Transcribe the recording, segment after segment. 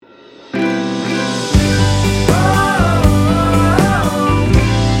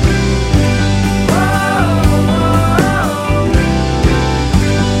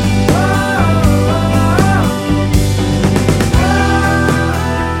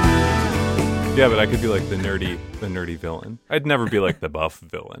Yeah, but I could be like the nerdy villain. I'd never be like the buff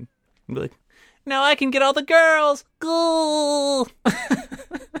villain. I'd be like, now I can get all the girls. Cool.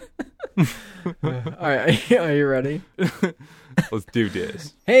 All right, are you ready? Let's do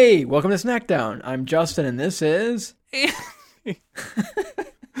this. Hey, welcome to Snackdown. I'm Justin, and this is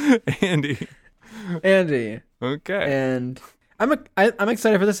Andy. Andy. Okay. And I'm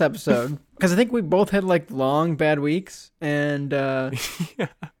excited for this episode because I think we both had like long bad weeks, and Yeah.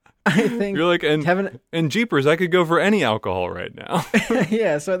 I think You're like, and Jeepers, I could go for any alcohol right now.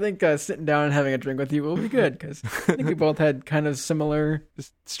 yeah. So I think sitting down and having a drink with you will be good because I think we both had kind of similarly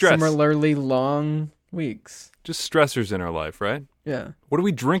long weeks. Just stressors in our life, right? Yeah. What are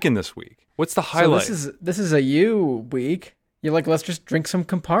we drinking this week? What's the highlight? So this is a you week. You're like, let's just drink some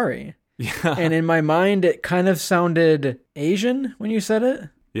Campari. Yeah. And in my mind, it kind of sounded Asian when you said it.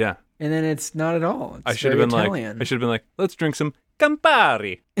 Yeah. And then it's not at all. It's I should have been Italian. like, let's drink some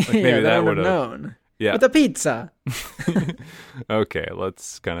Campari. Like maybe yeah, that would would have have known. Yeah. With a pizza. Okay,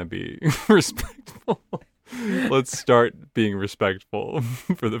 let's kind of be respectful. Let's start being respectful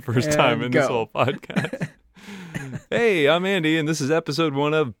for the first time in this whole podcast. Hey, I'm Andy, and this is episode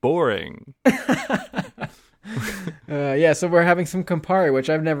 1 of Boring. Yeah, so we're having some Campari,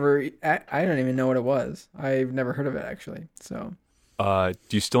 which I've never... I don't even know what it was. I've never heard of it, actually. So, do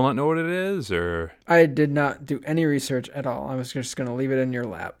you still not know what it is, or... I did not do any research at all. I was just going to leave it in your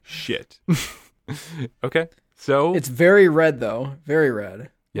lap. Shit. Okay, so... It's very red, though. Very red.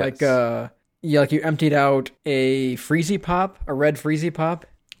 Yes. Like you emptied out a Freezy Pop, a red Freezy Pop.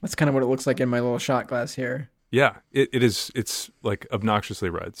 That's kind of what it looks like in my little shot glass here. Yeah, it is. It's like obnoxiously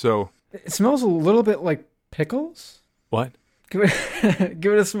red. So... It smells a little bit like pickles. What? Give it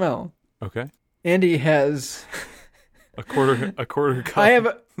a smell. Okay. Andy has... A quarter cup.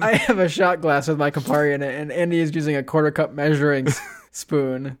 I have a shot glass with my Campari in it, and Andy is using a quarter cup measuring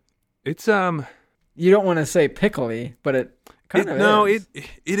spoon. It's You don't want to say pickly, but it kind of is. No, it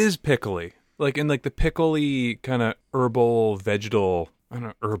is pickly. Like in like the pickly kind of herbal vegetal. I don't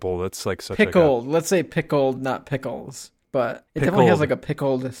know, herbal. That's like such pickled. Let's say pickled, not pickles, but it definitely has like a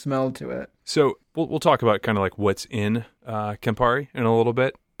pickled smell to it. So we'll talk about kind of like what's in Campari in a little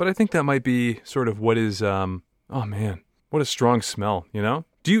bit, but I think that might be sort of what is. Oh man, what a strong smell! You know?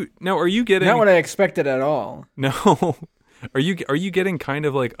 Are you getting not what I expected at all? No. Are you getting kind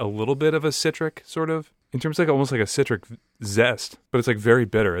of like a little bit of a citric sort of in terms of like almost like a citric zest, but it's like very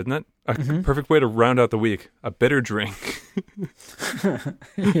bitter, isn't it? A perfect way to round out the week. A bitter drink.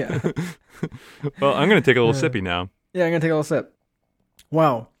 Yeah. Well, I'm gonna take a little sippy now. Yeah, I'm gonna take a little sip.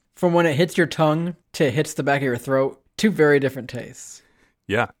 Wow. From when it hits your tongue to it hits the back of your throat, two very different tastes.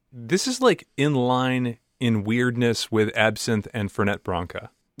 Yeah. This is like in line in weirdness with absinthe and Fernet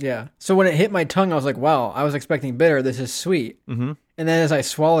Branca. Yeah. So when it hit my tongue, I was like, wow, I was expecting bitter. This is sweet. Mm-hmm. And then as I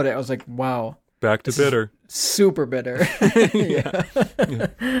swallowed it, I was like, wow. Back to bitter. Super bitter.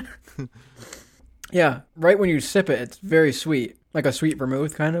 Yeah. Yeah. Right when you sip it, it's very sweet. Like a sweet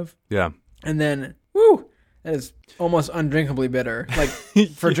vermouth kind of. Yeah. And then, woo, it is almost undrinkably bitter. Like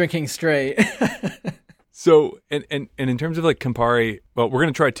for drinking straight. So, and in terms of like Campari, well, we're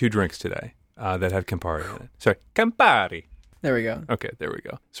going to try 2 drinks today that have Campari in it. Sorry, Campari. There we go. Okay, there we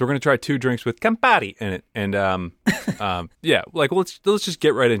go. So we're going to try 2 drinks with Campari in it. And yeah, like let's just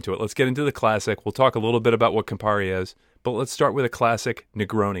get right into it. Let's get into the classic. We'll talk a little bit about what Campari is, but let's start with a classic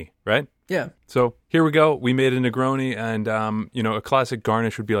Negroni, right? Yeah. So here we go. We made a Negroni, and a classic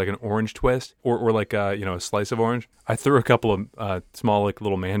garnish would be like an orange twist or like a slice of orange. I threw a couple of small like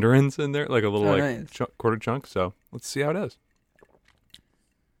little mandarins in there, like a little nice. quarter chunk. So let's see how it is.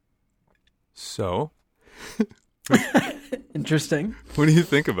 So, Interesting. what do you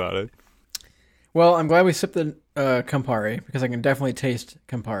think about it? Well, I'm glad we sipped the Campari because I can definitely taste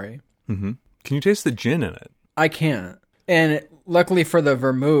Campari. Mm-hmm. Can you taste the gin in it? I can't. And luckily for the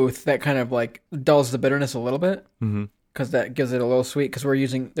vermouth, that kind of like dulls the bitterness a little bit because that gives it a little sweet because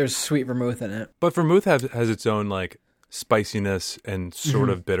there's sweet vermouth in it. But vermouth has its own like spiciness and sort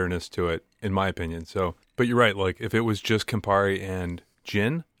of bitterness to it, in my opinion. So, but you're right. Like if it was just Campari and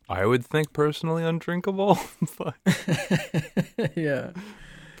gin, I would think personally undrinkable. But, yeah.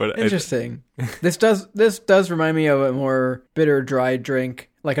 But interesting. This does remind me of a more bitter, dry drink,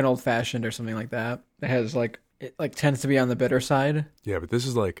 like an old fashioned or something like that. It has it tends to be on the bitter side. Yeah, but this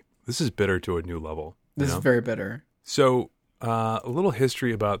is bitter to a new level. This is very bitter. So a little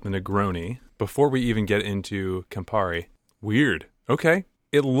history about the Negroni before we even get into Campari. Weird. Okay.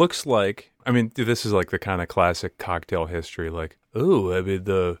 It looks like, I mean, this is like the kind of classic cocktail history. Like, oh, I mean,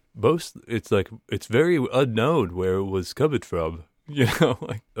 it's very unknown where it was coming from. You know,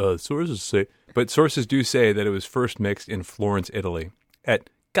 like sources do say that it was first mixed in Florence, Italy, at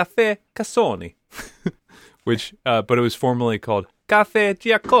Caffè Cassoni, which, but it was formerly called Caffè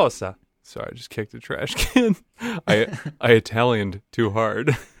Giacosa. Sorry, I just kicked a trash can. I Italianed too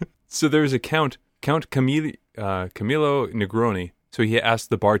hard. So there was a Count Camillo Negroni. So he asked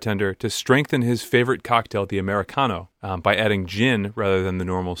the bartender to strengthen his favorite cocktail, the Americano, by adding gin rather than the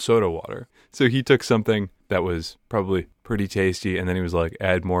normal soda water. So he took something that was probably pretty tasty, and then he was like,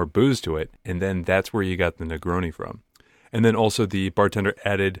 add more booze to it. And then that's where you got the Negroni from. And then also the bartender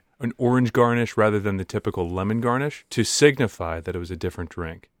added an orange garnish rather than the typical lemon garnish to signify that it was a different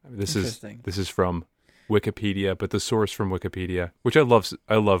drink. This is from Wikipedia, but the source from Wikipedia, which I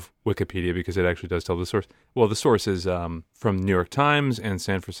love Wikipedia because it actually does tell the source. Well, the source is from New York Times and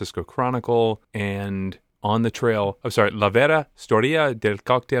San Francisco Chronicle, and on the trail, La Vera Storia del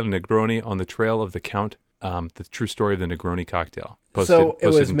Cocktail Negroni, on the trail of the Count, the true story of the Negroni cocktail. So it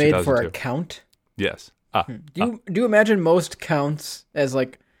was made for a count? Yes. Do you imagine most counts as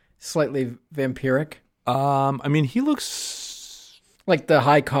like slightly vampiric? I mean, he looks like the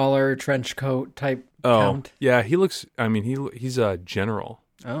high collar trench coat type count. Yeah, he looks. I mean, he's a general.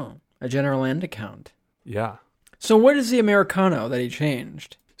 Oh, a general and a count. Yeah. So what is the Americano that he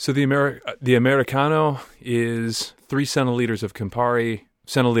changed? So the Americano is 3 centiliters of Campari.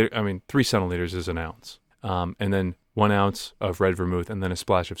 3 centiliters is an ounce, and then 1 ounce of red vermouth, and then a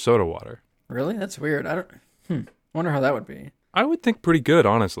splash of soda water. Really? That's weird. Wonder how that would be. I would think pretty good,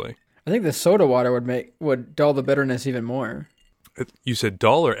 honestly. I think the soda water would dull the bitterness even more. You said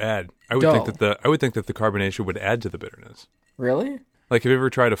dull or add? I would dull. think that the carbonation would add to the bitterness. Really? Like, have you ever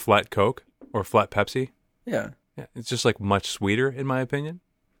tried a flat Coke or a flat Pepsi? Yeah. Yeah, it's just like much sweeter, in my opinion.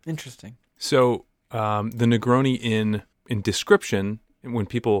 Interesting. So the Negroni in description, when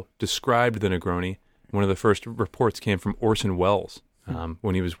people described the Negroni, one of the first reports came from Orson Welles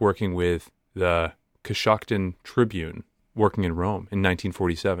when he was working with the Coshocton Tribune, working in Rome in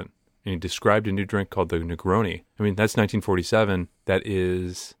 1947. And he described a new drink called the Negroni. I mean, that's 1947. That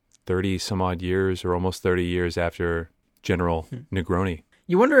is 30 some odd years, or almost 30 years after General Negroni.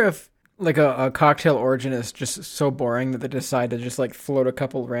 You wonder if like a cocktail origin is just so boring that they decide to just like float a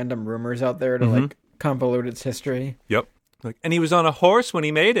couple random rumors out there to like convolute its history. Yep. Like, and he was on a horse when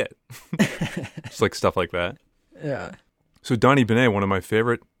he made it. It's like stuff like that. Yeah. So Donny Benet, one of my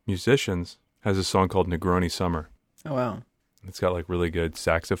favorite musicians, has a song called Negroni Summer. Oh, wow. It's got like really good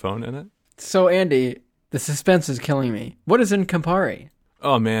saxophone in it. So Andy, the suspense is killing me. What is in Campari?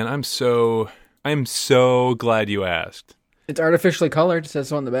 Oh man, I'm so glad you asked. It's artificially colored, it says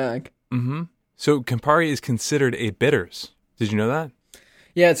so on the back. Mm-hmm. So Campari is considered a bitters. Did you know that?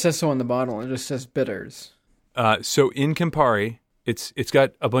 Yeah, it says so on the bottle. It just says bitters. So in Campari, it's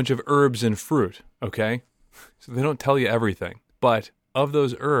got a bunch of herbs and fruit, okay? So they don't tell you everything. But of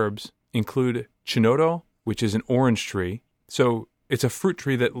those herbs include Chinotto, which is an orange tree. So it's a fruit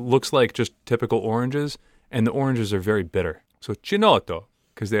tree that looks like just typical oranges, and the oranges are very bitter. So Chinotto,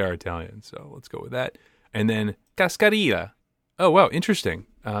 because they are Italian. So let's go with that. And then Cascarilla. Oh, wow, interesting.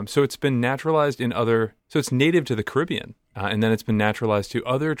 So it's been naturalized so it's native to the Caribbean. And then it's been naturalized to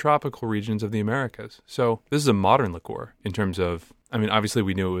other tropical regions of the Americas. So this is a modern liqueur in terms of, I mean, obviously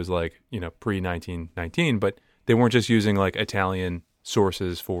we knew it was like, pre-1919, but they weren't just using like Italian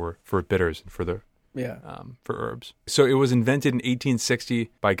sources for bitters and for herbs. So it was invented in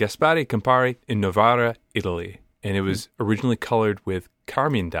 1860 by Gaspare Campari in Novara, Italy. And it was originally colored with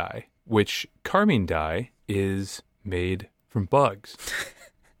carmine dye, which carmine dye is made from bugs.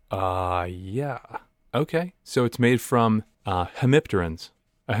 Yeah. Okay. So it's made from hemipterans.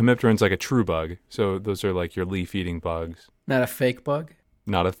 A hemipteran's like a true bug. So those are like your leaf-eating bugs. Not a fake bug?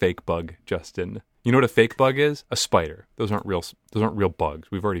 Not a fake bug, Justin. You know what a fake bug is? A spider. Those aren't real bugs.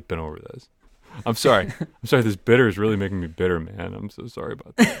 We've already been over this. I'm sorry. This bitter is really making me bitter, man. I'm so sorry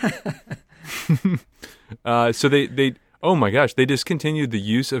about that. So they oh my gosh, they discontinued the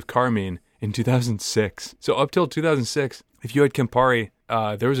use of carmine in 2006. So up till 2006, if you had Campari,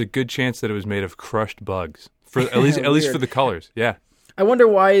 there was a good chance that it was made of crushed bugs. For at least for the colors. Yeah. I wonder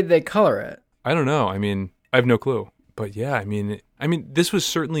why they color it. I don't know. I mean, I have no clue. But yeah, I mean, this was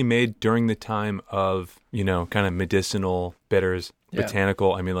certainly made during the time of, kind of medicinal bitters,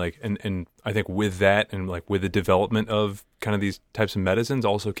 botanical. I mean, like, and I think with that and like with the development of kind of these types of medicines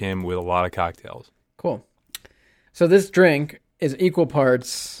also came with a lot of cocktails. Cool. So this drink is equal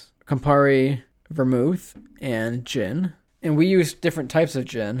parts Campari, vermouth, and gin. And we used different types of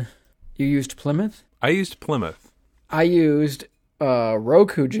gin. You used Plymouth? I used Plymouth. I used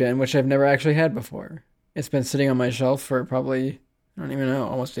Roku gin, which I've never actually had before. It's been sitting on my shelf for probably, I don't even know,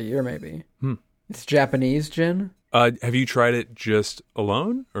 almost a year maybe. It's Japanese gin. Have you tried it just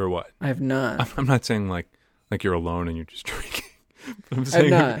alone or what? I have not. I'm not saying like you're alone and you're just drinking. I'm saying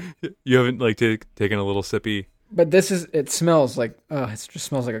not. you haven't like taken a little sippy. But it smells like, it just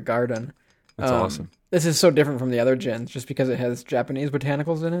smells like a garden. That's awesome. This is so different from the other gins just because it has Japanese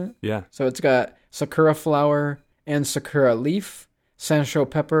botanicals in it. Yeah. So it's got sakura flower and sakura leaf, sansho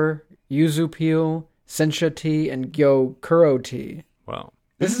pepper, yuzu peel, sencha tea, and gyokuro tea. Wow.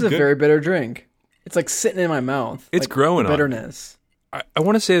 This is a very bitter drink. It's like sitting in my mouth. It's like growing on bitterness. I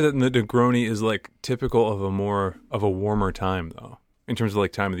want to say that the Negroni is like typical of a warmer time though, in terms of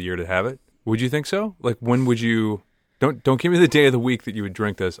like time of the year to have it. Would you think so? Like when would you? Don't give me the day of the week that you would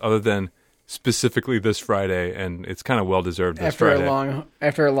drink this, other than specifically this Friday, and it's kind of well deserved this Friday.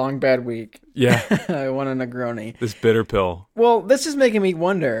 After a long bad week. Yeah, I want a Negroni. This bitter pill. Well, this is making me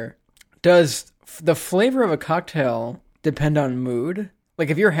wonder: does the flavor of a cocktail depend on mood? Like,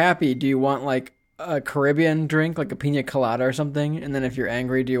 if you're happy, do you want like a Caribbean drink, like a pina colada or something? And then if you're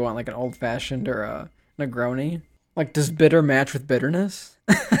angry, do you want like an old fashioned or a Negroni? Like, does bitter match with bitterness?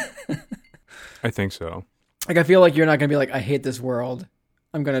 I think so. Like, I feel like you're not going to be like, I hate this world.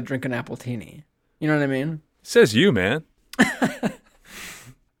 I'm going to drink an Appletini. You know what I mean? Says you, man.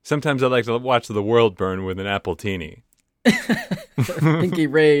 Sometimes I like to watch the world burn with an Appletini. Pinky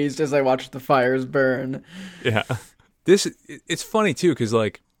raised as I watch the fires burn. Yeah. It's funny, too, because,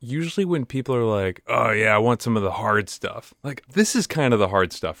 like, usually when people are like, oh, yeah, I want some of the hard stuff. Like, this is kind of the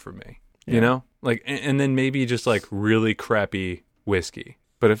hard stuff for me, you know? Like, and then maybe just, like, really crappy whiskey.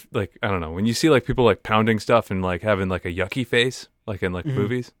 But if, like, I don't know, when you see, like, people, like, pounding stuff and, like, having, like, a yucky face, like in, like,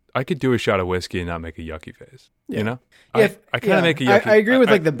 movies, I could do a shot of whiskey and not make a yucky face, you know? Yeah, I kind of make a yucky... I agree with,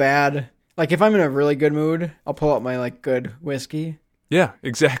 like, the bad... Like, if I'm in a really good mood, I'll pull out my, like, good whiskey. Yeah,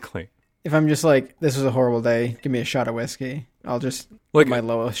 exactly. If I'm just like, this was a horrible day, give me a shot of whiskey, I'll just like put my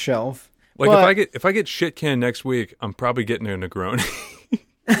lowest shelf. Like, but, if I get shit canned next week, I'm probably getting a Negroni.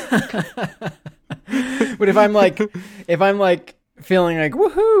 But if I'm like feeling like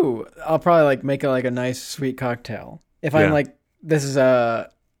woohoo, I'll probably like make a nice sweet cocktail. If I'm like, this is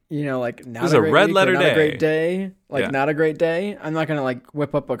a like not this a is great red week, letter not day. a great day, not a great day, I'm not gonna like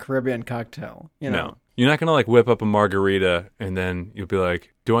whip up a Caribbean cocktail. You know, no, you're not gonna like whip up a margarita and then you'll be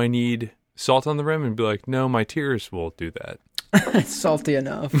like, do I need salt on the rim? And be like, no, my tears will do that. It's salty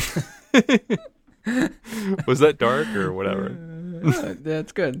enough. Was that dark or whatever?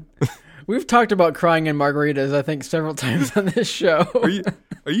 That's good. We've talked about crying in margaritas, I think, several times on this show. Are you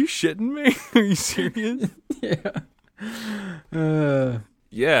shitting me? Are you serious? Yeah.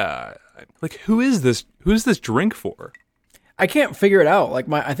 Yeah. Like, who's this drink for? I can't figure it out.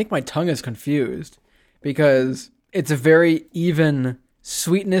 Like, I think my tongue is confused because it's a very even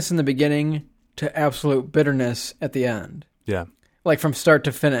sweetness in the beginning to absolute bitterness at the end. Yeah. Like, from start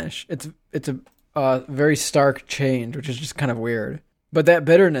to finish. It's a very stark change, which is just kind of weird. But that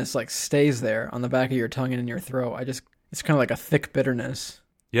bitterness like stays there on the back of your tongue and in your throat. It's kind of like a thick bitterness.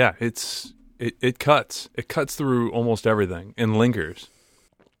 Yeah, it cuts. It cuts through almost everything and lingers.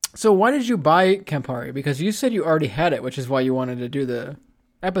 So why did you buy Campari? Because you said you already had it, which is why you wanted to do the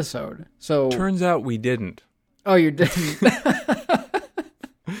episode. So turns out we didn't. Oh, you didn't.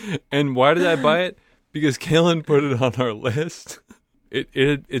 And why did I buy it? Because Kaylin put it on our list.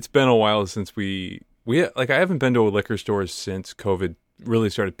 It's been a while since we I haven't been to a liquor store since COVID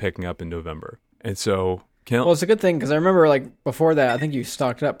really started picking up in November. And so Kaylin... Well, it's a good thing because I remember like before that, I think you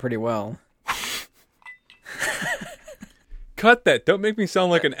stocked up pretty well. Cut that. Don't make me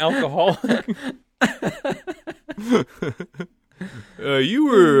sound like an alcoholic. You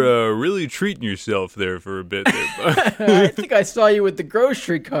were really treating yourself there for a bit there, bud. I think I saw you with the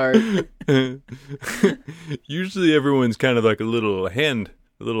grocery cart. Usually everyone's kind of like a little hand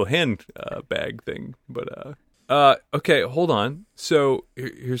bag thing. But okay, hold on. So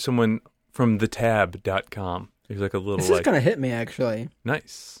here's someone from thetab.com. There's like a little... This is kind of hit me, actually.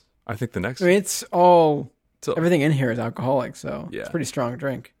 Nice. I think the next... I mean, everything in here is alcoholic, so it's a pretty strong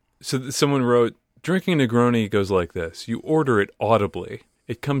drink. So someone wrote, drinking Negroni goes like this. You order it audibly.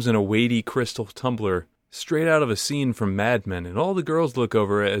 It comes in a weighty crystal tumbler straight out of a scene from Mad Men, and all the girls look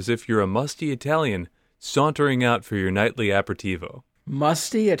over it as if you're a musty Italian sauntering out for your nightly aperitivo.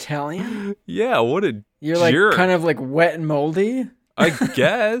 Musty Italian? Yeah, what a You're jerk. Like kind of like wet and moldy? I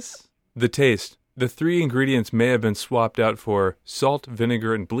guess. The taste. The 3 ingredients may have been swapped out for salt,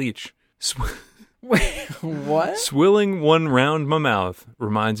 vinegar, and bleach. Wait, what? Swilling one round my mouth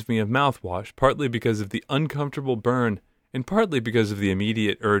reminds me of mouthwash, partly because of the uncomfortable burn and partly because of the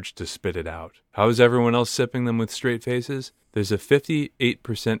immediate urge to spit it out. How is everyone else sipping them with straight faces? There's a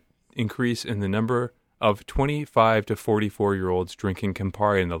 58% increase in the number of 25 to 44-year-olds drinking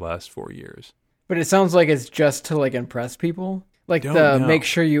Campari in the last 4 years. But it sounds like it's just to like impress people. Like Don't know. Make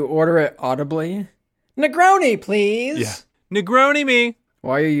sure you order it audibly. Negroni, please. Yeah. Negroni me.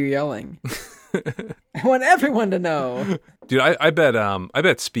 Why are you yelling? I want everyone to know. Dude, I bet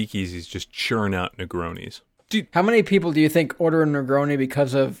speakeasies just churn out Negronis. Dude, How many people do you think order a Negroni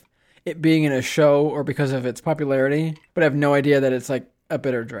because of it being in a show or because of its popularity, but have no idea that it's like a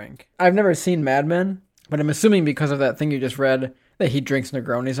bitter drink? I've never seen Mad Men, but I'm assuming because of that thing you just read that he drinks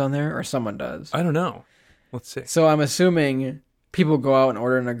Negronis on there, or someone does. I don't know. Let's see. So I'm assuming people go out and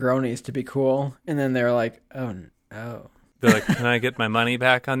order Negronis to be cool, and then they're like, oh no. They're like, can I get my money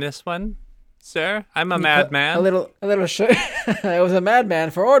back on this one, sir? I'm a madman. A little I was a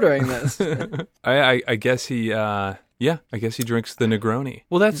madman for ordering this. I guess he I guess he drinks the Negroni.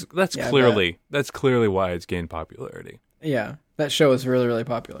 Well, that's Yeah, clearly why it's gained popularity. Yeah, that show is really, really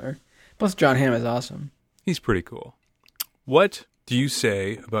popular. Plus, John Hamm is awesome. He's pretty cool. What do you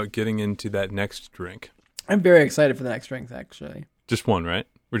say about getting into that next drink? I'm very excited for the next drink, actually. Just one, right?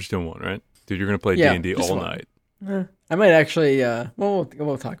 We're just doing one, right? Dude, you're gonna play Yeah, D&D just all one. night. I might actually,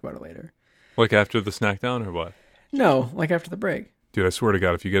 we'll talk about it later. Like after the snack down or what? No, like after the break. Dude, I swear to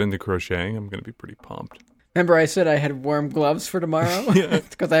God, if you get into crocheting, I'm gonna be pretty pumped. Remember I said I had warm gloves for tomorrow? It's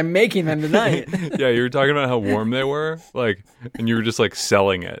because I'm making them tonight. Yeah, you were talking about how warm they were, like, and you were just like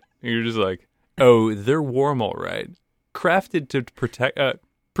selling it. You're just like, oh, they're warm, all right. Crafted to protect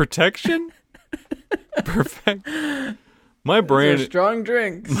protection. Perfect. My They're brain strong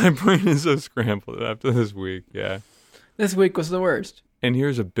drinks. is so scrambled after this week. Yeah, This week was the worst. and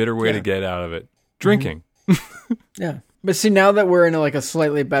here's a bitter way to get out of it: drinking. Yeah. But see, now that we're in a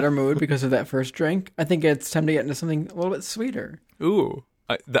slightly better mood because of that first drink, I think it's time to get into something a little bit sweeter. Ooh,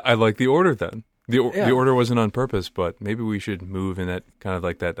 I like the order then. The Yeah. order wasn't on purpose, but maybe we should move in that kind of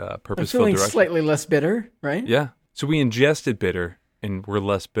like that I'm purposeful feeling direction. slightly less bitter, right? Yeah. So we ingested bitter, and we're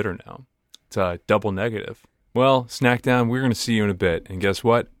less bitter now. It's a double negative. Well, Snack Down, we're going to see you in a bit. And guess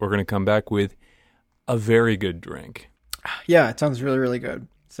what? We're going to come back with a very good drink. Yeah, it sounds really, really good.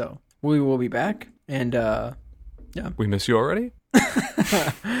 So we will be back, and We miss you already?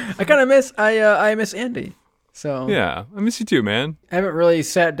 I kind of miss I miss Andy. So Yeah, I miss you too, man. I haven't really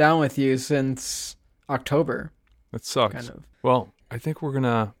sat down with you since October. That sucks. Kind of. Well, I think we're going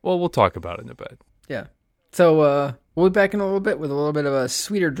to... Well, we'll talk about it in a bit. Yeah. So we'll be back in a little bit with a little bit of a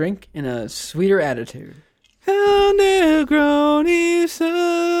sweeter drink and a sweeter attitude. Negroni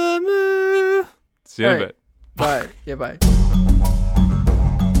summer. See you in a All right. bit. Bye. Yeah, bye.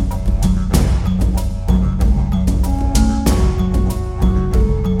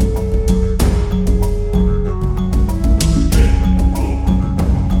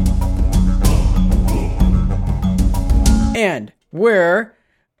 And we're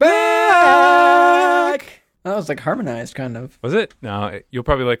back. That was like harmonized, kind of. Was it? No, you'll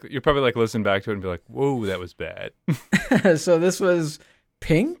probably listen back to it and be like, "Whoa, that was bad." So this was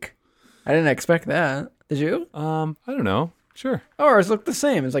Pink. I didn't expect that. Did you? I don't know. Sure. Oh, ours looked the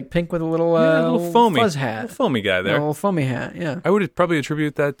same. It's like pink with a little, Little foamy, fuzz hat. little foamy guy A there. little foamy hat. Yeah. I would probably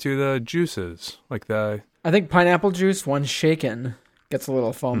attribute that to the juices, like the. I think pineapple juice, once shaken, gets a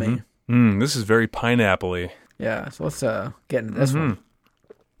little foamy. This is very pineapple-y. Yeah. So let's get into this one.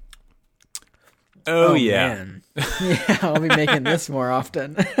 Oh yeah. Man. Yeah, I'll be making this more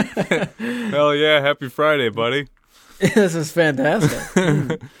often. Hell yeah! Happy Friday, buddy. This is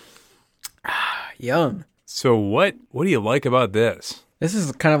fantastic. Yum. So what do you like about this? This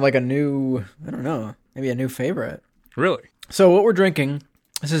is kind of like a new, I don't know, maybe a new favorite. Really? So what we're drinking,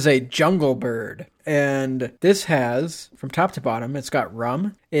 this is a Jungle Bird. And this has, from top to bottom, it's got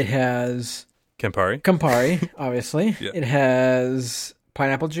rum. It has Campari. obviously. Yeah. It has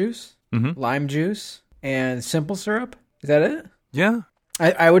pineapple juice, lime juice, and simple syrup. Is that it? Yeah.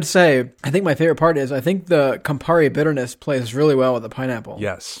 I would say, I think my favorite part is, I think the Campari bitterness plays really well with the pineapple.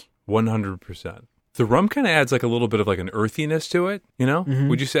 Yes. 100%. The rum kind of adds like a little bit of like an earthiness to it, you know?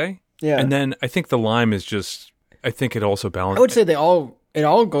 Would you say? Yeah. And then I think the lime is just, I think it also balances. I would say it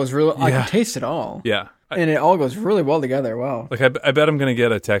all goes really, I Yeah. can taste it all. Yeah. And it all goes really well together. Wow. Like I bet I'm going to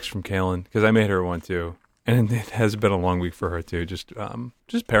get a text from Kaylin because I made her one too. And it has been a long week for her too. Just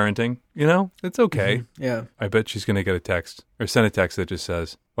parenting, you know? It's okay. Yeah. I bet she's going to get a text or send a text that just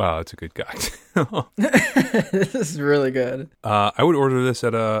says, wow, that's a good cocktail. This is really good. I would order this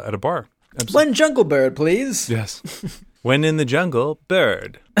at a bar. One Jungle Bird, please. Yes. When in the jungle,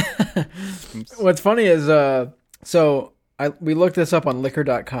 bird. What's funny is, we looked this up on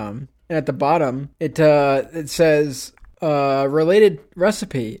liquor.com, and at the bottom, it says, related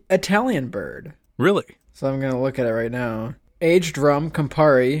recipe, Italian bird. Really? So I'm going to look at it right now. Aged rum,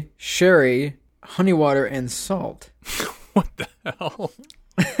 Campari, sherry, honey water, and salt. What the hell?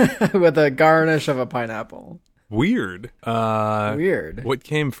 With a garnish of a pineapple. Weird. Weird. What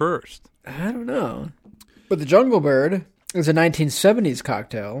came first? I don't know. But the Jungle Bird It was a 1970s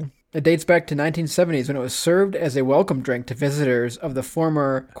cocktail. It dates back to 1970s when it was served as a welcome drink to visitors of the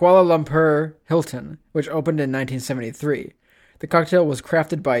former Kuala Lumpur Hilton, which opened in 1973. The cocktail was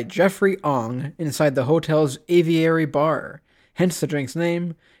crafted by Jeffrey Ong inside the hotel's aviary bar, hence the drink's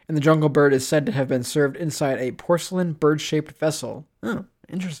name, and the Jungle Bird is said to have been served inside a porcelain bird-shaped vessel. Oh,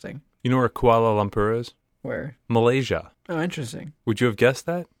 interesting. You know where Kuala Lumpur is? Where? Malaysia. Oh, interesting. Would you have guessed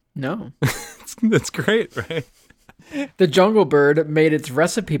that? No. That's great, right? The Jungle Bird made its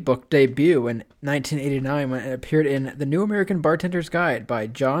recipe book debut in 1989 when it appeared in The New American Bartender's Guide by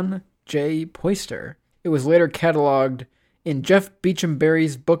John J. Poyster. It was later cataloged in Jeff Beecham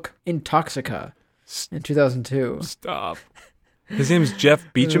Berry's book Intoxica in 2002. Stop. His name's Jeff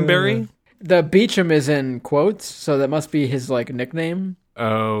Beechamberry? The Beecham is in quotes, so that must be his nickname.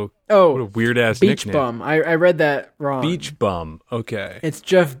 Oh, Oh, what a weird-ass Beach nickname. Bum. I read that wrong. Beach Bum. Okay. It's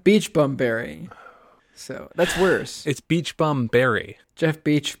Jeff Beach Bum Berry. So that's worse. It's Beach Bum Berry. Jeff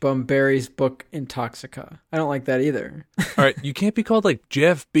Beach Bum Berry's book Intoxica. I don't like that either. All right, you can't be called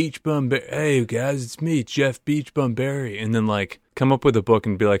Jeff Beach Bum Berry. Hey guys, it's me, Jeff Beach Bum Berry, and then come up with a book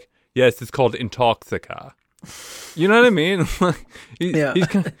and be like, yes, it's called Intoxica. You know what I mean? Yeah. He's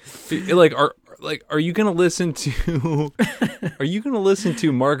kind of, are you gonna listen to? Are you gonna listen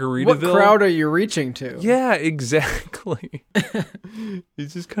to Margaritaville? What crowd are you reaching to? Yeah, exactly.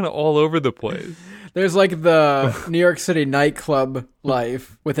 He's just kind of all over the place. There's the New York City nightclub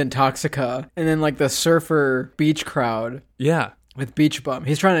life with Intoxica, and then the surfer beach crowd Yeah. with Beach Bum.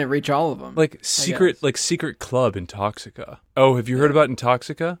 He's trying to reach all of them. Secret club Intoxica. Oh, have you heard about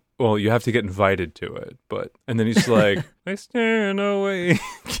Intoxica? Well, you have to get invited to it, and then he's like, I stand away.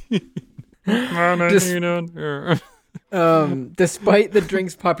 Despite the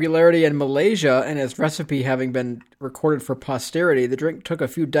drink's popularity in Malaysia and its recipe having been recorded for posterity, the drink took a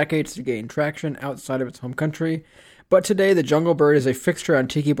few decades to gain traction outside of its home country. But today, the Jungle Bird is a fixture on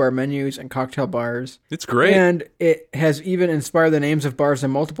tiki bar menus and cocktail bars. It's great. And it has even inspired the names of bars in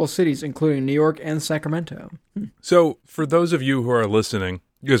multiple cities, including New York and Sacramento. So, for those of you who are listening,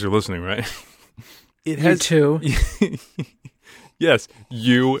 you guys are listening, right? It has you too. Yes,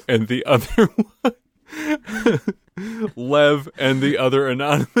 you and the other one. Lev and the other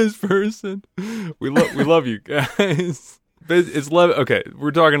anonymous person. We love you guys. It's Lev. Okay,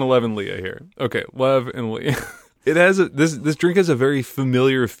 we're talking to Lev and Leah here. Okay, Lev and Leah. It has this drink has a very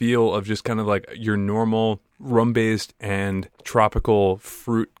familiar feel of just kind of your normal rum-based and tropical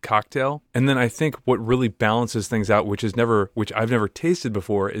fruit cocktail. And then I think what really balances things out, which I've never tasted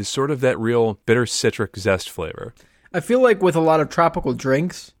before, is sort of that real bitter citric zest flavor. I feel like with a lot of tropical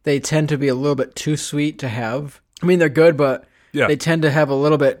drinks, they tend to be a little bit too sweet to have. I mean, they're good, but they tend to have a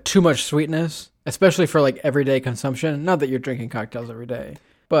little bit too much sweetness, especially for everyday consumption. Not that you're drinking cocktails every day,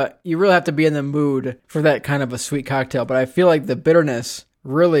 but you really have to be in the mood for that kind of a sweet cocktail. But I feel like the bitterness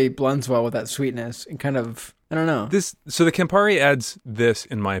really blends well with that sweetness and kind of, I don't know. So the Campari adds this,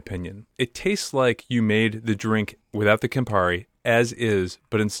 in my opinion. It tastes like you made the drink without the Campari as is,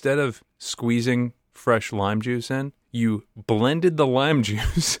 but instead of squeezing fresh lime juice in, you blended the lime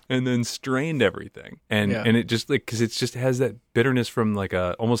juice and then strained everything. And it just because it just has that bitterness from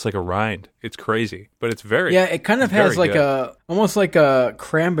almost like a rind. It's crazy, but it's very it kind of has almost like a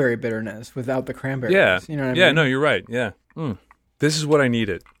cranberry bitterness without the cranberries. Yeah, you know what I mean? Yeah, no, you're right. Yeah, This is what I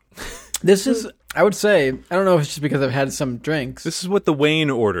needed. This is, I would say, I don't know if it's just because I've had some drinks. This is what the Wayne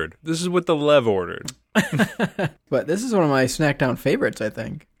ordered. This is what the Lev ordered. But this is one of my snack down favorites, I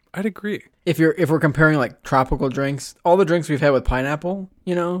think. I'd agree. If we're comparing tropical drinks, all the drinks we've had with pineapple,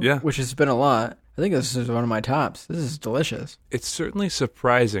 which has been a lot, I think this is one of my tops. This is delicious. It's certainly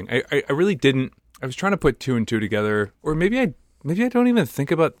surprising. I really didn't. I was trying to put two and two together, or maybe I don't even think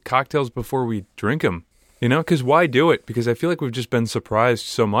about cocktails before we drink them. Because why do it? Because I feel like we've just been surprised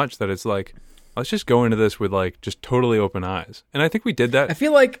so much that it's let's just go into this with just totally open eyes. And I think we did that. I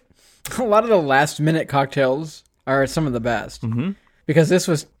feel like a lot of the last minute cocktails are some of the best. Mm-hmm. Because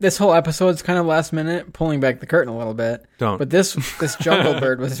this whole episode's kind of last minute, pulling back the curtain a little bit. Don't. But this Jungle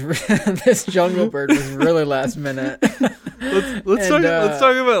Bird was really last minute. Let's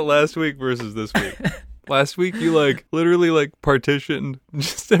talk about last week versus this week. Last week you literally partitioned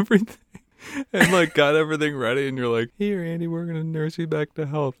just everything and got everything ready, and you're like, here Andy, we're gonna nurse you back to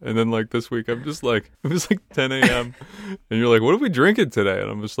health. And then this week I'm just it was 10 a.m. and you're like, what are we drinking today? And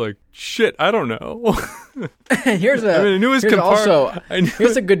I'm just like, shit, I don't know. Here's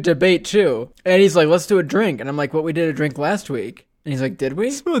a good debate too. And he's like, let's do a drink, and I'm like, what we did a drink last week. And he's like, did we?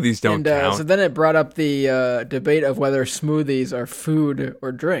 Smoothies don't count. So then it brought up the debate of whether smoothies are food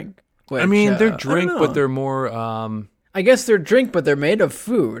or drink. Which, I mean, they're drink, but they're more I guess they're drink, but they're made of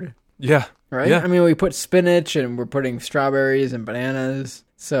food. Yeah. right? Yeah. I mean, we put spinach and we're putting strawberries and bananas.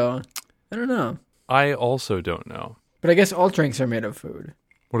 So, I don't know. I also don't know. But I guess all drinks are made of food,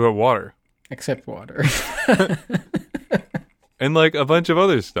 What about water? except water. And like a bunch of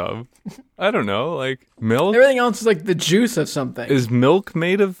other stuff. I don't know, like milk? Everything else is like the juice of something. Is milk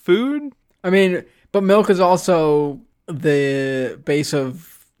made of food? I mean, but milk is also the base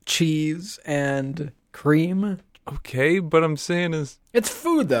of cheese and cream. Okay, but I'm saying is It's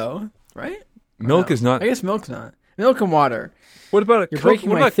food, though, right? milk No. is not. I guess milk's not. Milk and water. What about a You're breaking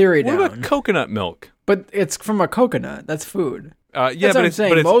what my about, theory What about down. coconut milk? But it's from a coconut. That's food. Yeah, That's but what I'm it's,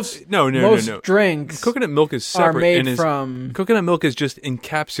 saying. but it's Most no. drinks Coconut milk is are separate made and is from coconut milk is just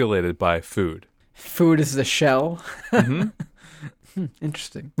encapsulated by food. food is the shell. Mm-hmm.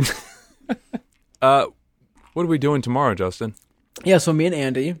 Interesting. What are we doing tomorrow, Justin? Yeah, so me and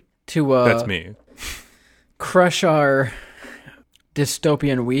Andy to That's me. crush our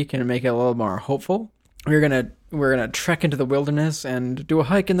dystopian week and make it a little more hopeful. We're gonna trek into the wilderness and do a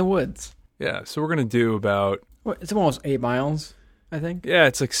hike in the woods. Yeah, so we're gonna do about It's almost 8 miles, I think.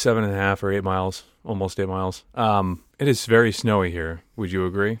 it's like 7.5 or 8 miles, almost 8 miles. It is very snowy here. Would you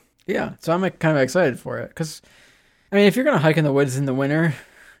agree? Yeah, so I'm kind of excited for it because, I mean, if you're gonna hike in the woods in the winter,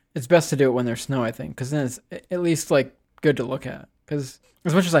 it's best to do it when there's snow. I think because then it's at least like good to look at. Because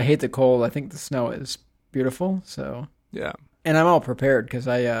as much as I hate the cold, I think the snow is beautiful. So, Yeah. and I'm all prepared because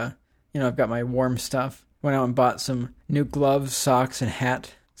I've got my warm stuff. Went out and bought some new gloves, socks, and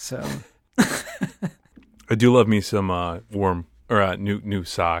hat. So. I do love me some warm or new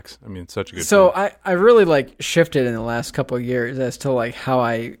socks. I mean, it's such a good. So feeling. I really like shifted in the last couple of years as to like how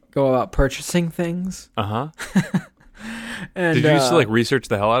I go about purchasing things. Uh-huh. And Did you used to like research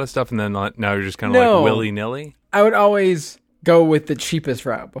the hell out of stuff and then now you're just kind of No. like willy-nilly? I would always go with the cheapest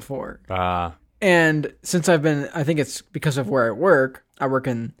route before. And since I think it's because of where I work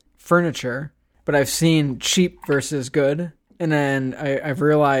in furniture, but I've seen cheap versus good. And then I've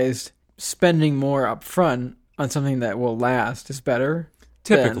realized spending more up front on something that will last is better.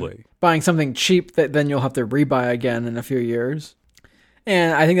 Typically. Than buying something cheap that then you'll have to rebuy again in a few years.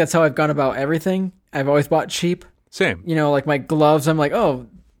 And I think that's how I've gone about everything. I've always bought cheap. Same. You know, like my gloves, I'm like, oh,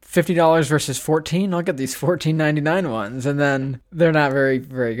 $50 versus $14. I'll get these $14.99 ones. And then they're not very,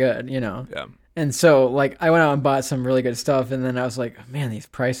 very good, you know. Yeah. And so, like, I went out and bought some really good stuff, and then I was like, man, these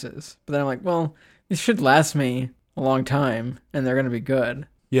prices. But then I'm like, well, these should last me a long time, and they're going to be good.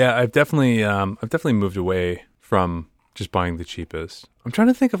 Yeah, I've definitely moved away from just buying the cheapest. I'm trying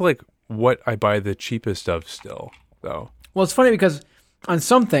to think of like what I buy the cheapest of still, though. Well, it's funny because on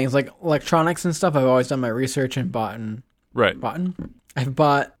some things, like electronics and stuff, I've always done my research and Right. I've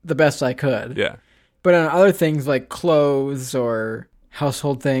bought the best I could. Yeah. But on other things like clothes or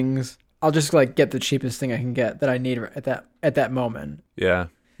household things, I'll just like get the cheapest thing I can get that I need at that moment. Yeah.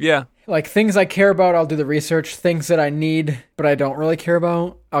 Yeah. Like things I care about, I'll do the research. Things that I need but I don't really care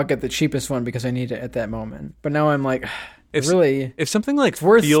about, I'll get the cheapest one because I need it at that moment. But now I'm like, If something like it's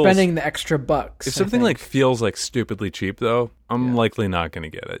worth feels, spending the extra bucks. If something like feels like stupidly cheap, though, I'm likely not going to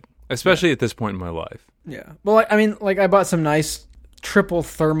get it, especially at this point in my life. Yeah. Well, I mean, like I bought some nice triple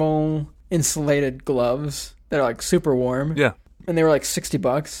thermal insulated gloves that are like super warm. Yeah. And they were like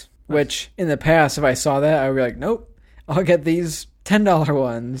 $60, which in the past, if I saw that, I would be like, nope, I'll get these $10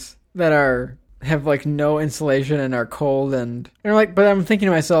 ones that have like no insulation and are cold. And I'm like, but I'm thinking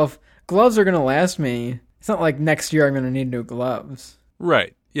to myself, gloves are going to last me. It's not like next year I'm going to need new gloves.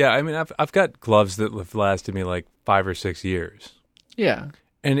 Right. Yeah. I mean, I've got gloves that have lasted me like 5 or 6 years. Yeah.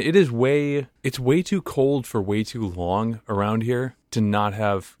 And it's way too cold for way too long around here to not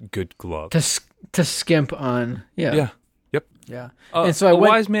have good gloves. To skimp on. Yeah. Yeah. Yep. Yeah. And so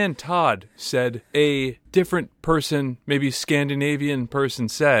wise man Todd said, a different person, maybe Scandinavian person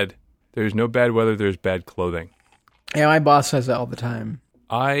said, there's no bad weather, there's bad clothing. Yeah, my boss says that all the time.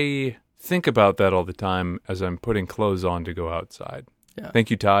 I think about that all the time as I'm putting clothes on to go outside. Yeah. Thank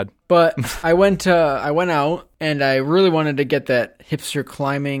you, Todd. But I went out and I really wanted to get that hipster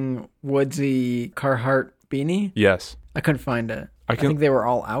climbing woodsy Carhartt beanie. Yes. I couldn't find it. I think they were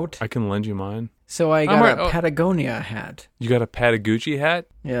all out. I can lend you mine. So I got a Patagonia hat. You got a Patagucci hat?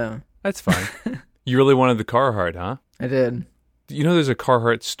 Yeah. That's fine. You really wanted the Carhartt, huh? I did. You know there's a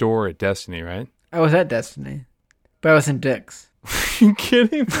Carhartt store at Destiny, right? I was at Destiny. But I was in Dick's. Are you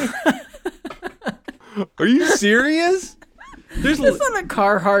kidding me? Are you serious? There's not a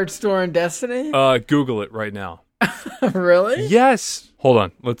Carhartt store in Destiny? Google it right now. Really? Yes. Hold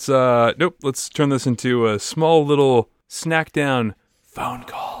on. Let's turn this into a small little snack down phone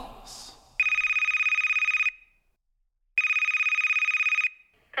calls.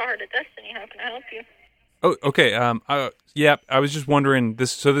 Carhartt at Destiny, how can I help you? Oh, okay. Yeah, I was just wondering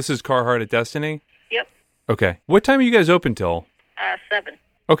this. So this is Carhartt at Destiny. Yep. Okay. What time are you guys open till? 7.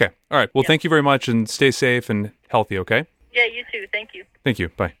 Okay. All right. Well, thank you very much, and stay safe and healthy. Okay. Yeah, you too. Thank you. Thank you.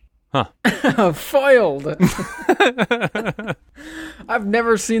 Bye. Huh. Foiled. I've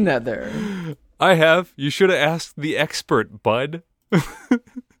never seen that there. I have. You should have asked the expert, bud.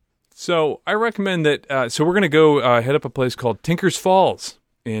 So I recommend that. So we're gonna go head up a place called Tinker's Falls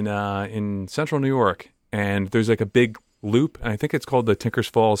in central New York, and there's like a big loop, and I think it's called the Tinker's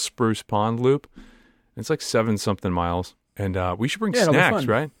Falls Spruce Pond Loop. It's like 7-something miles, and we should bring snacks,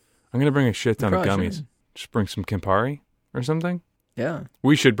 right? I'm gonna bring a shit ton of gummies. Should. Just bring some Campari or something. Yeah.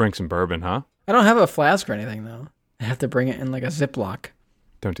 We should bring some bourbon, huh? I don't have a flask or anything though. I have to bring it in like a Ziploc.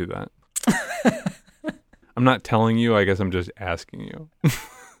 Don't do that. I'm not telling you. I guess I'm just asking you.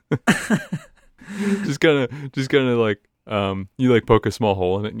 just gonna like you like poke a small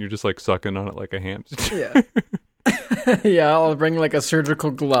hole in it and you're just like sucking on it like a hamster. Yeah. Yeah, I'll bring like a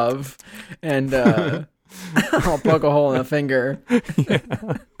surgical glove and I'll poke a hole in a finger.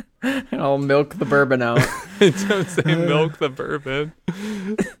 Yeah. And I'll milk the bourbon out. Don't say milk the bourbon.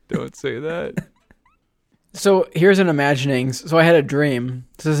 Don't say that. So here's an imagining. So I had a dream.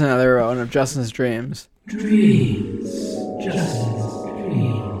 This is another one of Justin's dreams. Justin's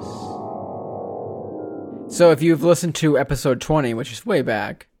dreams. So if you've listened to episode 20, which is way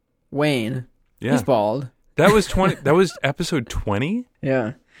back, Wayne, he's bald. That was 20. That was episode 20.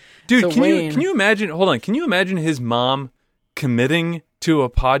 Yeah, dude. So can you imagine? Hold on. Can you imagine his mom committing to a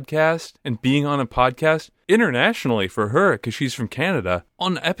podcast and being on a podcast internationally for her because she's from Canada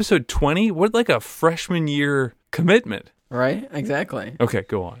on episode 20? What like a freshman year commitment? Right. Exactly. Okay,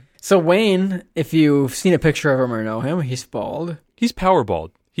 go on. So Wayne, if you've seen a picture of him or know him, he's bald. He's power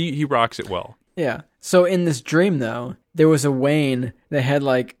bald. He rocks it well. Yeah. So in this dream, though, there was a Wayne that had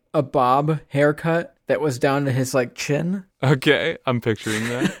like a bob haircut that was down to his like chin. Okay, I'm picturing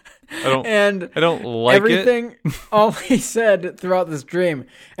that. I don't like everything, all he said throughout this dream,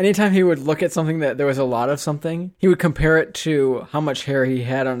 anytime he would look at something that there was a lot of something, he would compare it to how much hair he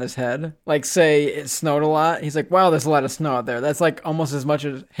had on his head. Like, say it snowed a lot. He's like, wow, there's a lot of snow out there. That's like almost as much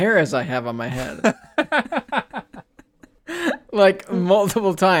hair as I have on my head. Like,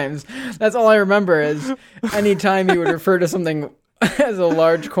 multiple times. That's all I remember is anytime he would refer to something as a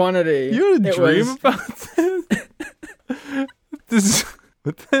large quantity. You had a dream about this?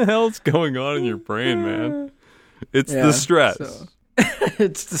 What the hell's going on in your brain, man? It's the stress. So.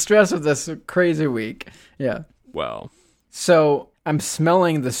 It's the stress of this crazy week. Yeah. Wow. So I'm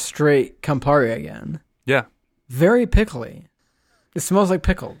smelling the straight Campari again. Yeah. Very pickly. It smells like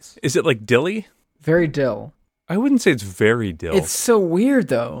pickles. Is it like dilly? Very dill. I wouldn't say it's very dill. It's so weird,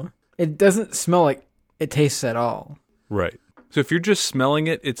 though. It doesn't smell like it tastes at all. Right. So if you're just smelling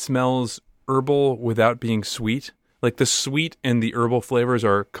it, it smells herbal without being sweet. Like the sweet and the herbal flavors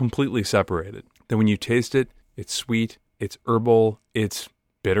are completely separated. Then when you taste it, it's sweet, it's herbal, it's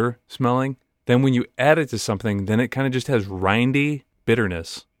bitter smelling. Then when you add it to something, then it kind of just has rindy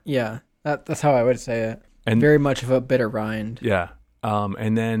bitterness. Yeah, that's how I would say it. And very much of a bitter rind. Yeah.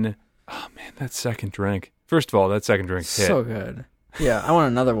 And then, oh man, that second drink. First of all, that second drink hit. So good. Yeah, I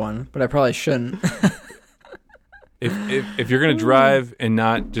want another one, but I probably shouldn't. If you're gonna drive and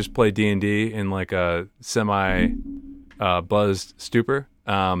not just play D&D in like a semi buzzed stupor,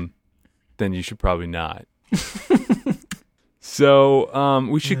 then you should probably not. So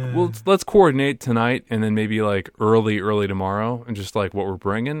let's coordinate tonight and then maybe like early tomorrow and just like what we're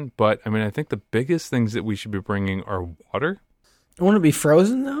bringing. But I mean, I think the biggest things that we should be bringing are water. I want to be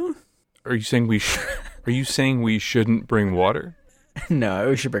frozen though. Are you saying we shouldn't bring water? No,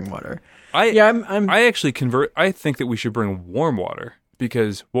 we should bring water. I think that we should bring warm water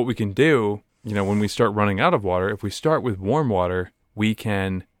because what we can do, you know, when we start running out of water, if we start with warm water, we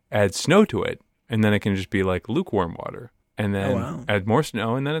can add snow to it and then it can just be like lukewarm water and then add more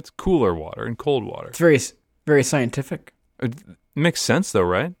snow and then it's cooler water and cold water. It's very, very scientific. It makes sense though,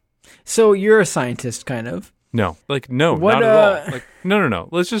 right? So you're a scientist kind of. No, not at all. Like, no.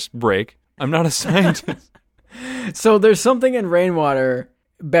 Let's just break. I'm not a scientist. So there's something in rainwater,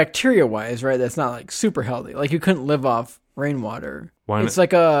 bacteria-wise, right? That's not like super healthy. Like you couldn't live off rainwater. Why not? It's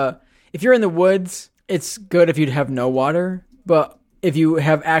like if you're in the woods, it's good if you'd have no water. But if you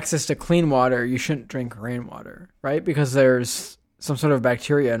have access to clean water, you shouldn't drink rainwater, right? Because there's some sort of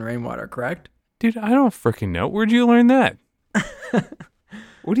bacteria in rainwater, correct? Dude, I don't freaking know. Where'd you learn that?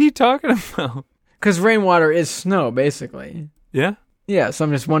 What are you talking about? Because rainwater is snow, basically. Yeah? Yeah, so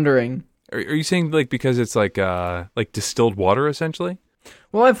I'm just wondering. Are you saying like because it's like distilled water essentially?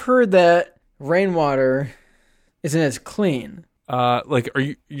 Well, I've heard that rainwater isn't as clean. Like, are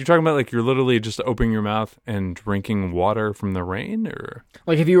you talking about like you're literally just opening your mouth and drinking water from the rain, or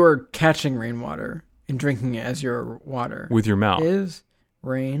Like if you were catching rainwater and drinking it as your water. with your mouth? Is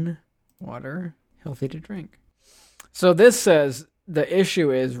rain water healthy to drink? So this says the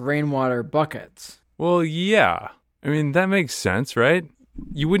issue is rainwater buckets. Well, yeah. I mean, that makes sense, right?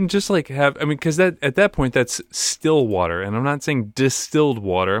 You wouldn't just like have, I mean, because that at that point, that's still water. And I'm not saying distilled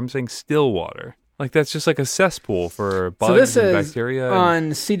water, I'm saying still water. Like, that's just like a cesspool for bugs So this and is bacteria.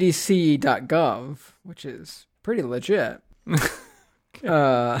 on cdc.gov, which is pretty legit. You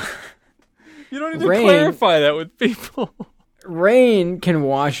don't need to rain- clarify that with people. Rain can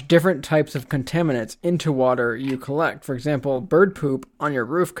wash different types of contaminants into water you collect. For example, bird poop on your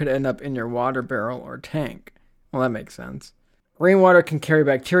roof could end up in your water barrel or tank. Well, that makes sense. Rainwater can carry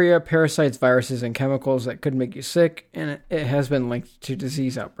bacteria, parasites, viruses, and chemicals that could make you sick, and it has been linked to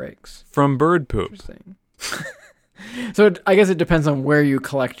disease outbreaks. From bird poop. Interesting. So I guess it depends on where you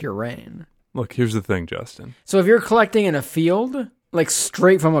collect your rain. Look, here's the thing, Justin. So if you're collecting in a field, like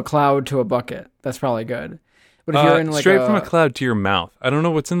straight from a cloud to a bucket, that's probably good. But if you're in like straight from a cloud to your mouth. I don't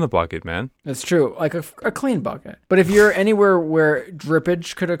know what's in the bucket, man. That's true, like a clean bucket. But if you're anywhere where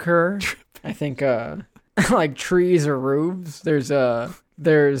drippage could occur, I think like trees or roofs, there's a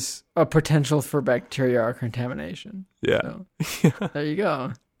potential for bacteria or contamination. Yeah. So, there you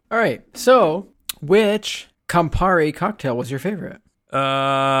go. All right. So, which Campari cocktail was your favorite?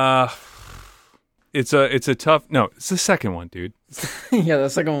 It's a tough. No, it's the second one, dude. Yeah, the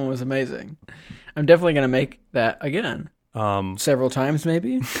second one was amazing. I'm definitely gonna make that again. Several times,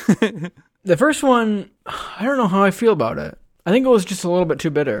 maybe. The first one, I don't know how I feel about it. I think it was just a little bit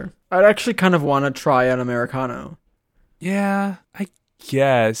too bitter. I'd actually kind of want to try an Americano. Yeah, I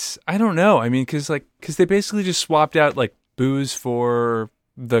guess. I don't know. I mean, because they basically just swapped out like booze for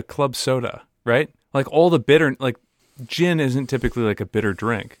the club soda, right? Like all the bitter, like gin isn't typically like a bitter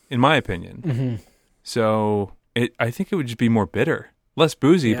drink, in my opinion. Mm-hmm. So I think it would just be more bitter, less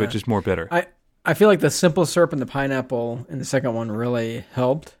boozy, but just more bitter. I feel like the simple syrup and the pineapple in the second one really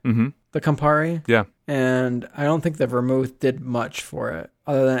helped the Campari. Yeah. And I don't think the vermouth did much for it,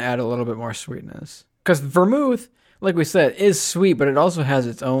 other than add a little bit more sweetness. Because vermouth, like we said, is sweet, but it also has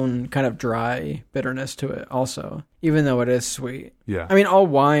its own kind of dry bitterness to it also, even though it is sweet. Yeah. I mean, all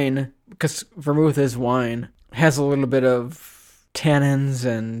wine, because vermouth is wine, has a little bit of tannins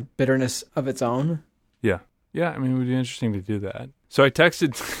and bitterness of its own. Yeah. Yeah, I mean, it would be interesting to do that. So I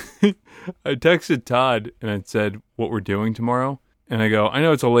texted Todd and I said what we're doing tomorrow. And I go, I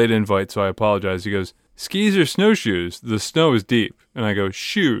know it's a late invite, so I apologize. He goes, skis or snowshoes? The snow is deep. And I go,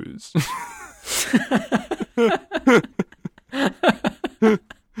 shoes.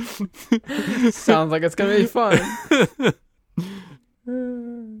 Sounds like it's going to be fun.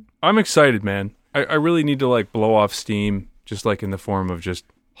 I'm excited, man. I really need to like blow off steam, just like in the form of just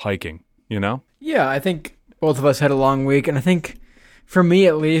hiking, you know? Yeah, I think both of us had a long week. And I think for me,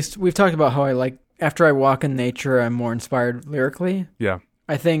 at least, we've talked about how I like, after I walk in nature, I'm more inspired lyrically. Yeah.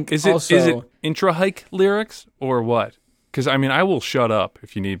 I think Is also... it intra-hike lyrics or what? Because, I mean, I will shut up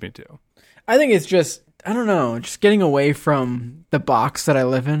if you need me to. I think it's just, I don't know, just getting away from the box that I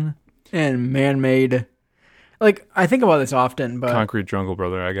live in and man-made... Like, I think about this often, but... Concrete jungle,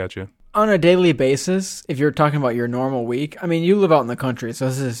 brother. I got you. On a daily basis, if you're talking about your normal week... I mean, you live out in the country, so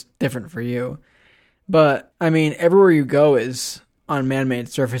this is different for you. But, I mean, everywhere you go is on man-made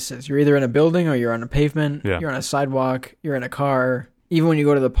surfaces. You're either in a building or you're on a pavement. Yeah. You're on a sidewalk. You're in a car. Even when you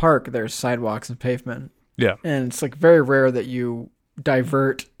go to the park, there's sidewalks and pavement. Yeah. And it's like very rare that you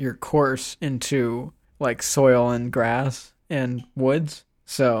divert your course into like soil and grass and woods.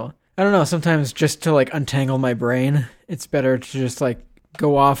 So I don't know, sometimes just to like untangle my brain, it's better to just like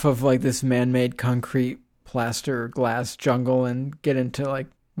go off of like this man-made concrete plaster glass jungle and get into like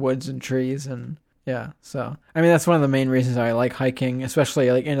woods and trees. And yeah, so I mean that's one of the main reasons I like hiking, especially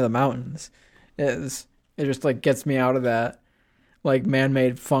like into the mountains, is it just like gets me out of that like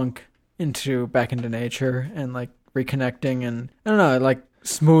man-made funk back into nature and like reconnecting, and I don't know, it like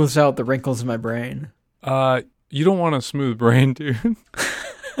smooths out the wrinkles in my brain. You don't want a smooth brain, dude.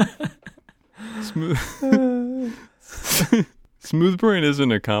 Smooth brain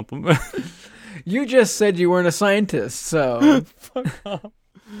isn't a compliment. You just said you weren't a scientist, so Fuck off.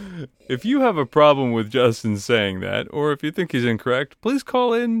 If you have a problem with Justin saying that, or if you think he's incorrect, please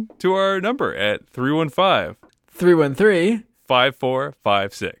call in to our number at 313.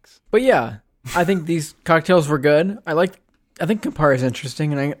 315-5456. But yeah, I think these cocktails were good. I think Campari is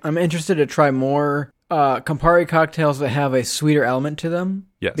interesting, and I'm interested to try more Campari cocktails that have a sweeter element to them.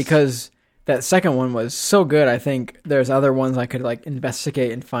 Yes. Because that second one was so good, I think there's other ones I could like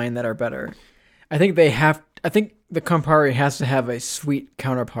investigate and find that are better. I think the Campari has to have a sweet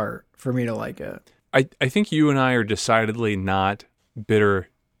counterpart for me to like it. I think you and I are decidedly not bitter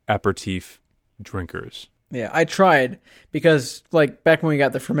aperitif drinkers. Yeah, I tried because like back when we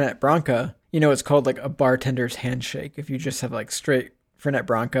got the Fernet Branca, it's called like a bartender's handshake if you just have like straight Fernet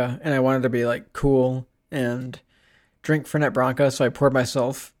Branca, and I wanted to be like cool and drink Fernet Branca, so I poured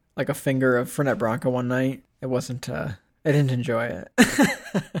myself like a finger of Fernet Branca one night. It wasn't I didn't enjoy it.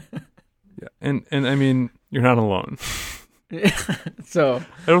 Yeah. And I mean, you're not alone. So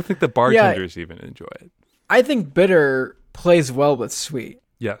I don't think the bartenders even enjoy it. I think bitter plays well with sweet.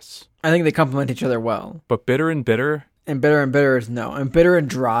 Yes. I think they complement each other well. But bitter and bitter? And bitter is no. And bitter and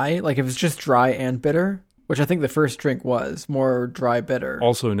dry, like if it's just dry and bitter, which I think the first drink was more dry bitter.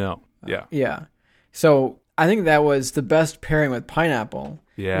 Also no. Yeah. Yeah. So I think that was the best pairing with pineapple.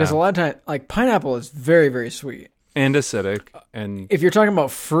 Yeah. Because a lot of times, like pineapple is very, very sweet. And acidic. And if you're talking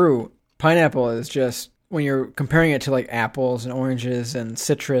about fruit, pineapple is just, when you're comparing it to like apples and oranges and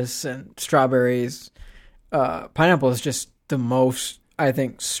citrus and strawberries, pineapple is just the most, I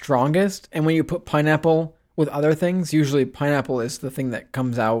think, strongest. And when you put pineapple with other things, usually pineapple is the thing that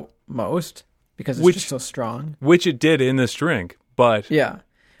comes out most because it's just so strong. Which it did in this drink, but... Yeah.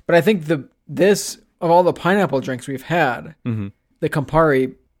 But I think this, of all the pineapple drinks we've had, the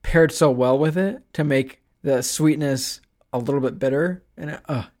Campari paired so well with it to make the sweetness a little bit bitter. And it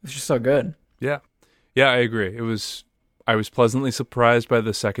was just so good. Yeah. Yeah, I agree. I was pleasantly surprised by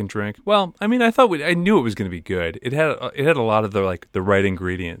the second drink. Well, I mean, I knew it was going to be good. It had a lot of the right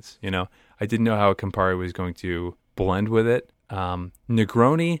ingredients, I didn't know how a Campari was going to blend with it.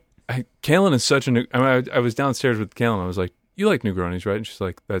 Negroni, Kaylin is such I was downstairs with Kaylin. I was like, "You like Negronis, right?" And she's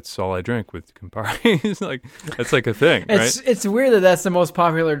like, "That's all I drink with Campari." It's like that's like a thing, right? It's weird that that's the most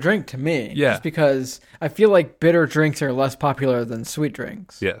popular drink to me. Yeah, just because I feel like bitter drinks are less popular than sweet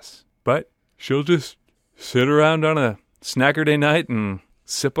drinks. Yes, but she'll just sit around on a snacker day night and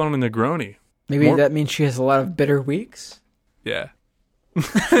sip on a Negroni. Maybe that means she has a lot of bitter weeks. Yeah.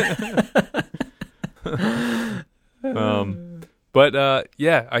 But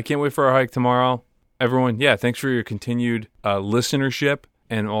yeah, I can't wait for our hike tomorrow. Everyone, thanks for your continued listenership,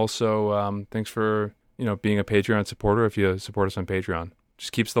 and also thanks for being a Patreon supporter. If you support us on Patreon,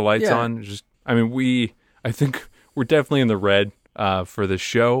 just keeps the lights on. I think we're definitely in the red for this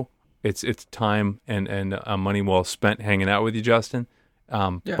show. It's time and money well spent hanging out with you, Justin.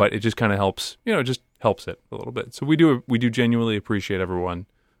 But it just kind of helps, just helps it a little bit. So we do genuinely appreciate everyone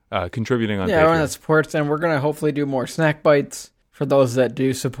contributing on Patreon. Everyone that supports, and we're going to hopefully do more snack bites for those that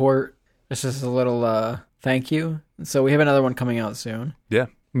do support. This is a little thank you. So we have another one coming out soon. Yeah.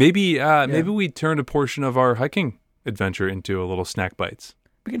 Maybe we turned a portion of our hiking adventure into a little snack bites.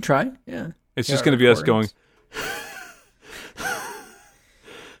 We can try. Yeah. It's just going to be us going.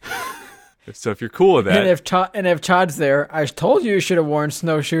 So if you're cool with that. And if Todd's there, I told you should have worn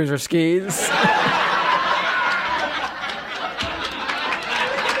snowshoes or skis.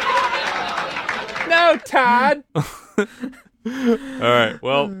 No, Todd. All right.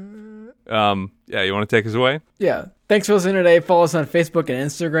 Well, you want to take us away? Yeah. Thanks for listening today. Follow us on Facebook and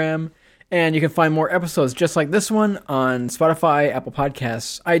Instagram. And you can find more episodes just like this one on Spotify, Apple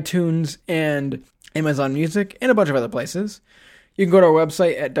Podcasts, iTunes, and Amazon Music, and a bunch of other places. You can go to our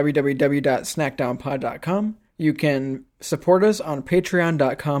website at www.snackdownpod.com. You can support us on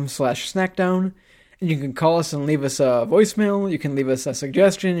patreon.com/snackdown. And you can call us and leave us a voicemail. You can leave us a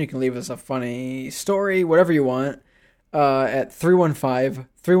suggestion. You can leave us a funny story, whatever you want, at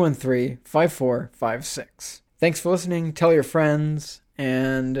 315-313-5456. Thanks for listening. Tell your friends,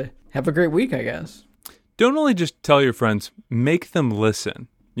 and have a great week, I guess. Don't only just tell your friends, make them listen.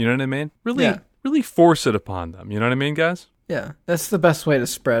 You know what I mean? Really force it upon them. You know what I mean, guys? Yeah, that's the best way to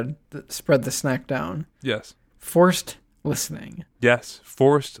spread the snack down. Yes. Forced listening. Yes,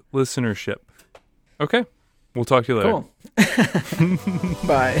 forced listenership. Okay, we'll talk to you later. Cool.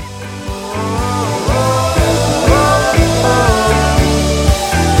 Bye.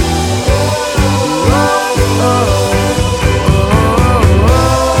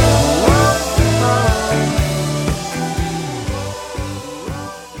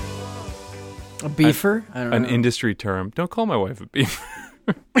 A beefer? I don't know. An industry term. Don't call my wife a beefer.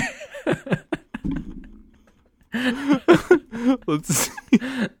 Let's see.